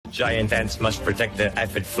Giant ants must protect their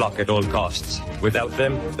aphid flock at all costs. Without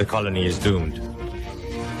them, the colony is doomed.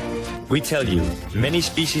 We tell you, many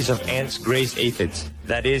species of ants graze aphids.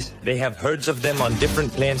 That is, they have herds of them on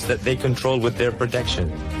different plants that they control with their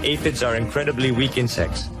protection. Aphids are incredibly weak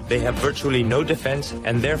insects. They have virtually no defense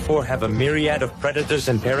and therefore have a myriad of predators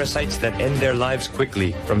and parasites that end their lives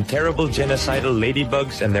quickly, from terrible genocidal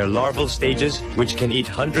ladybugs and their larval stages, which can eat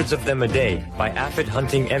hundreds of them a day, by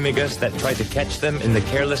aphid-hunting emigas that try to catch them in the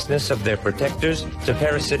carelessness of their protectors, to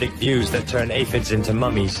parasitic views that turn aphids into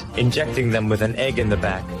mummies, injecting them with an egg in the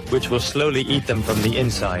back, which will slowly eat them from the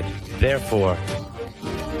inside. Therefore,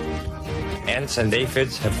 ants and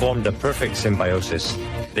aphids have formed a perfect symbiosis.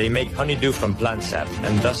 They make honeydew from plant sap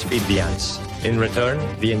and thus feed the ants. In return,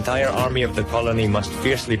 the entire army of the colony must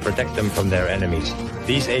fiercely protect them from their enemies.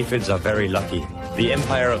 These aphids are very lucky. The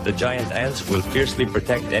empire of the giant ants will fiercely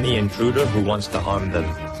protect any intruder who wants to harm them.